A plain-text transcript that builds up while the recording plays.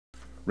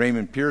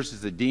Raymond Pearce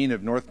is the Dean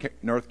of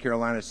North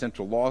Carolina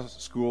Central Law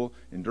School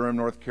in Durham,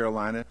 North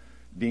Carolina.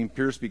 Dean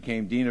Pearce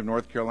became Dean of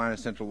North Carolina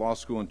Central Law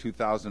School in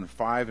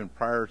 2005, and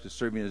prior to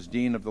serving as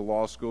Dean of the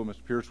Law School,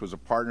 Mr. Pearce was a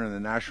partner in the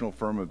national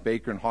firm of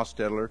Baker and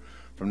Hostetler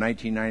from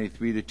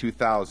 1993 to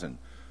 2000.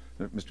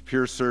 Mr.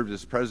 Pearce served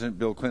as President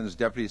Bill Clinton's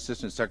Deputy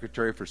Assistant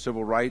Secretary for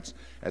Civil Rights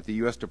at the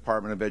U.S.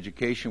 Department of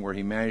Education, where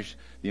he managed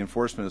the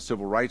enforcement of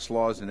civil rights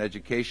laws in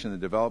education and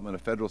the development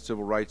of federal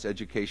civil rights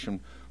education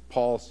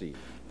policy.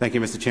 Thank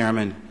you, Mr.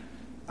 Chairman.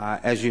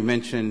 As you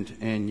mentioned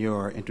in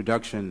your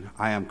introduction,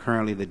 I am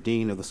currently the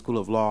Dean of the School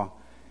of Law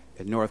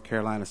at North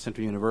Carolina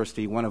Central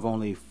University, one of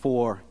only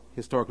 4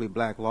 historically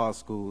black law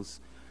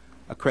schools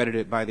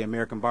accredited by the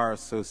American Bar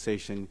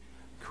Association,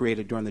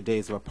 created during the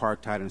days of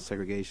apartheid and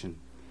segregation.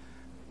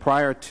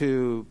 Prior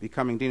to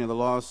becoming Dean of the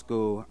Law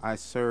School, I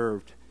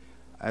served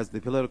as the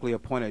politically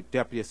appointed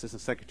Deputy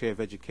Assistant Secretary of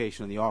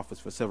Education in the Office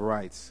for Civil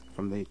Rights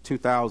from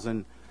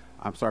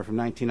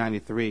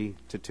 1993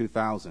 to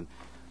 2000.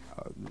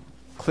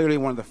 Clearly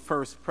one of the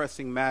first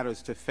pressing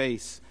matters to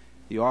face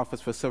the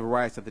Office for Civil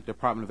Rights at the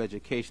Department of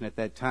Education at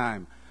that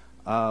time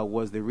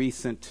was the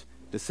recent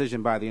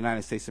decision by the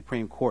United States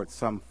Supreme Court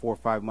some 4 or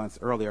 5 months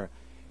earlier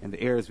in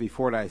the Ayers v.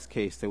 Fordyce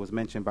case that was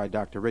mentioned by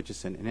Dr.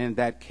 Richardson. And in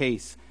that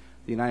case,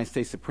 the United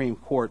States Supreme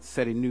Court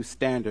set a new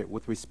standard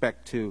with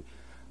respect to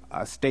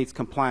states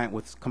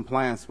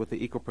compliance with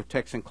the Equal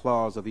Protection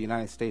Clause of the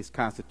United States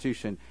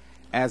Constitution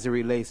as it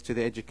relates to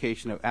the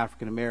education of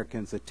African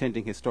Americans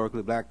attending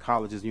historically black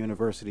colleges and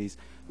universities,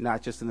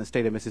 not just in the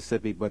state of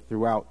Mississippi, but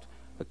throughout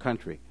the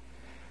country.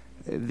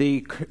 The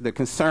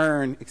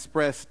concern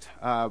expressed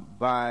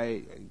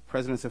by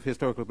presidents of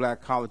historically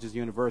black colleges,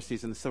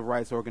 universities, and the civil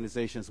rights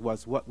organizations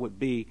was what would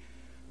be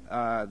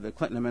the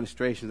Clinton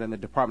administration and the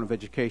Department of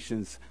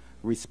Education's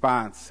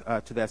response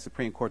to that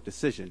Supreme Court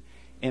decision,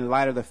 in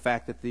light of the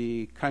fact that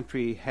the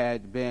country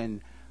had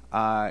been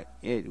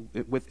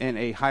within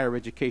a higher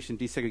education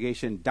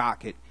desegregation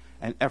docket,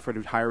 an effort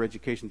of higher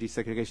education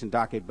desegregation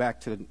docket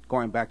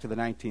going back to the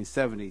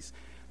 1970s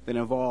that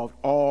involved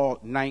all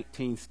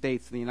 19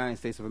 states in the United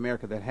States of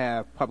America that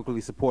have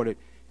publicly supported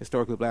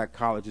historically black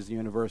colleges and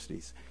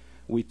universities.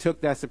 We took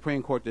that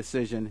Supreme Court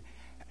decision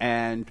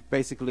and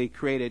basically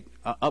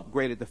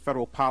upgraded the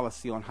federal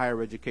policy on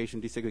higher education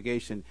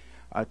desegregation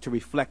to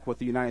reflect what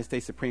the United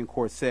States Supreme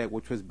Court said,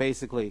 which was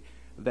basically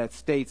that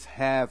states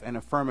have an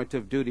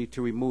affirmative duty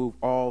to remove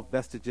all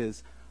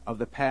vestiges of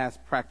the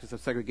past practice of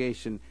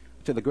segregation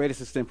to the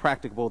greatest extent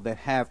practicable that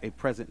have a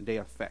present-day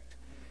effect.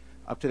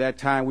 Up to that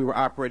time, we were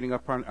operating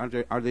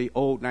under the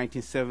old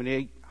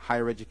 1978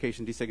 higher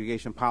education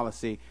desegregation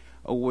policy,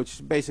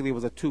 which basically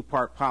was a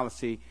 2-part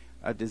policy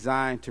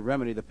designed to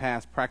remedy the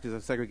past practice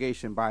of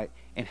segregation by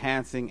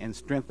enhancing and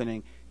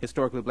strengthening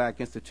historically black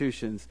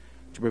institutions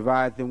to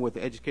provide them with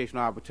the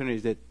educational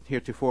opportunities that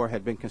heretofore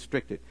had been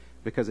constricted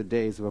because of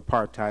days of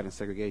apartheid and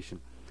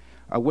segregation.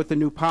 With the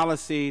new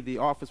policy, the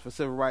Office for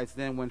Civil Rights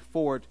then went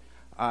forward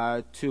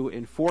to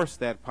enforce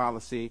that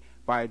policy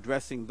by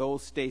addressing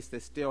those states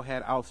that still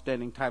had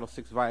outstanding Title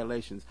VI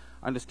violations.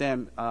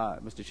 Understand,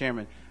 Mr.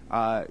 Chairman,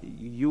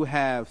 you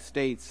have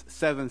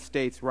 7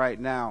 states right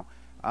now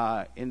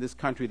in this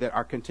country that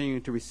are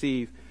continuing to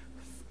receive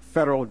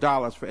federal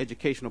dollars for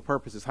educational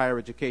purposes, higher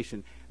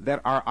education,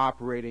 that are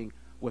operating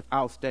with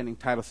outstanding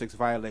Title VI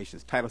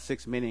violations. Title VI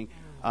meaning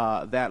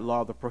that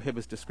law that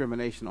prohibits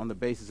discrimination on the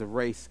basis of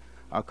race,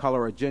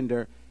 color, or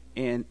gender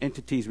in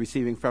entities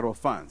receiving federal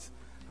funds.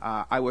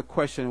 I would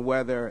question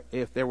whether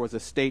if there was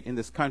a state in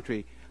this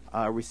country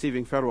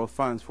receiving federal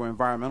funds for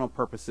environmental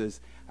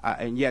purposes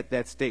and yet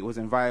that state was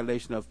in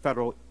violation of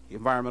federal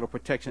environmental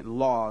protection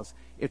laws,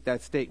 if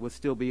that state would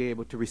still be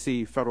able to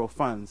receive federal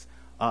funds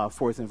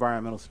for its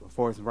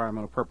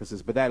environmental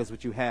purposes. But that is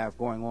what you have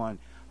going on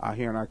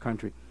here in our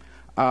country.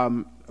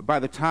 By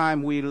the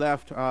time we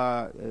left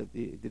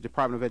the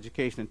Department of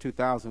Education in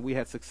 2000, we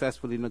had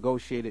successfully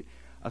negotiated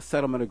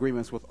settlement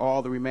agreements with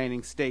all the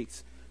remaining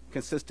states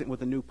consistent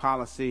with the new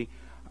policy,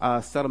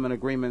 settlement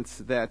agreements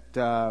that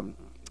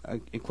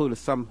included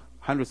some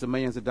hundreds of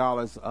millions of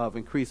dollars of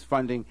increased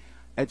funding,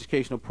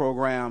 educational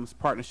programs,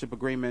 partnership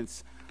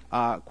agreements,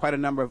 quite a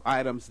number of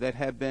items that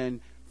have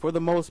been, for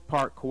the most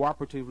part,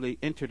 cooperatively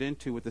entered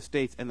into with the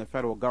states and the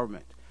federal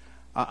government.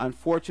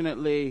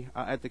 Unfortunately,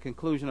 at the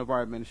conclusion of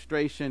our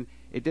administration,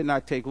 it did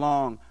not take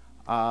long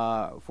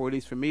for at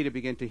least for me to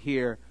begin to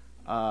hear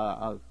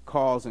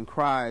calls and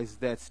cries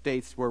that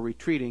states were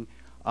retreating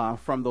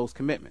from those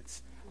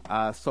commitments,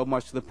 so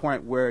much to the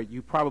point where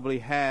you probably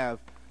have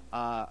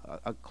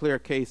a clear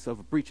case of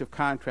a breach of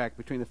contract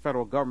between the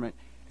federal government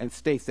and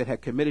states that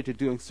had committed to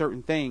doing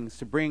certain things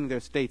to bring their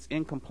states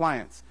in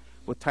compliance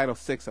with Title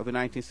VI of the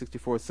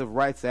 1964 Civil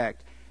Rights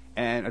Act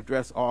and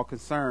address all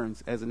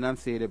concerns as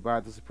enunciated by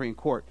the Supreme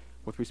Court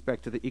with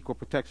respect to the Equal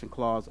Protection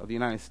Clause of the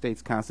United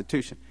States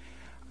Constitution.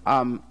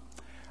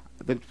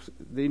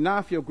 The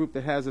non-field group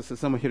that has us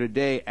assembled here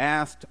today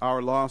asked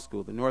our law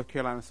school, the North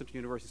Carolina Central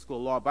University School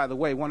of Law. By the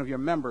way, one of your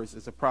members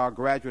is a proud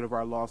graduate of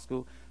our law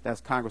school.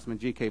 That's Congressman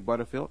G.K.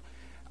 Butterfield.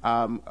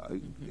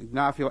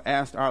 Ignacio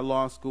asked our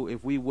law school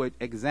if we would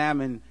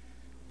examine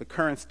the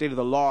current state of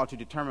the law to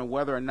determine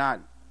whether or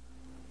not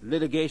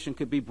litigation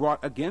could be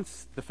brought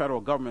against the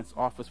federal government's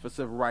Office for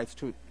Civil Rights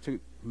to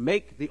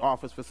make the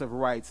Office for Civil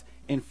Rights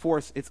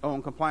enforce its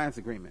own compliance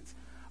agreements,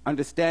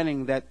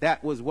 understanding that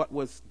that was what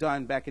was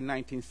done back in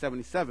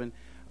 1977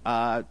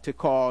 to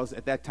cause,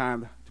 at that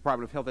time, the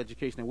Department of Health,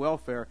 Education, and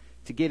Welfare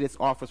to get its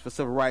Office for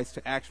Civil Rights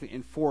to actually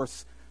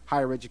enforce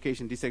higher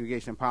education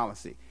desegregation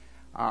policy.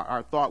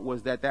 Our thought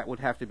was that that would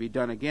have to be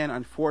done again.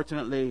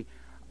 Unfortunately,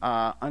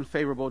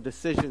 unfavorable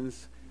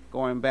decisions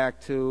going back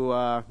to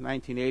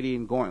 1980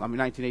 and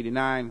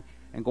 1989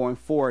 and going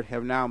forward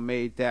have now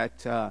made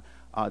that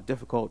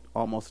difficult,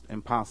 almost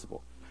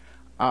impossible.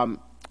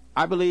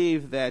 I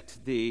believe that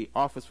the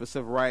Office for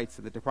Civil Rights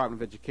and the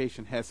Department of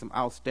Education has some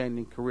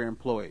outstanding career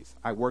employees.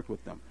 I worked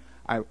with them.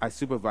 I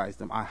supervised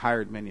them. I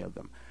hired many of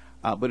them.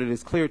 But it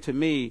is clear to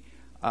me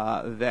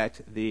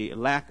that the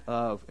lack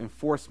of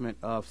enforcement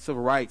of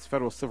civil rights,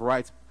 federal civil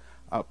rights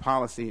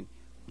policy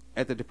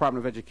at the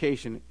Department of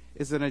Education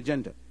is an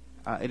agenda.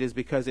 It is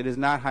because it is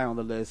not high on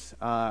the list.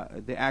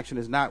 The action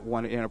is not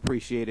wanted and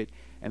appreciated,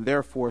 and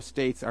therefore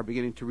states are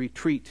beginning to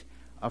retreat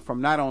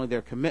from not only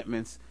their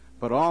commitments,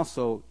 but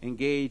also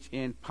engage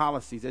in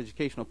policies,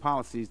 educational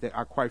policies that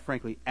are quite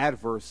frankly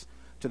adverse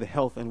to the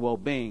health and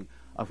well-being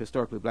of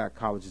historically black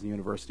colleges and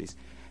universities.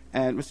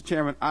 And Mr.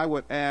 Chairman, I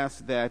would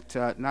ask that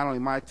not only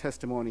my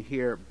testimony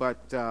here,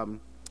 but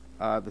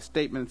the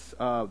statements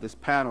of this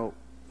panel,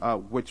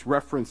 which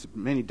reference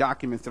many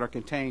documents that are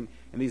contained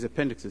in these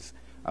appendixes,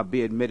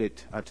 be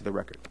admitted to the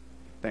record.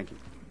 Thank you.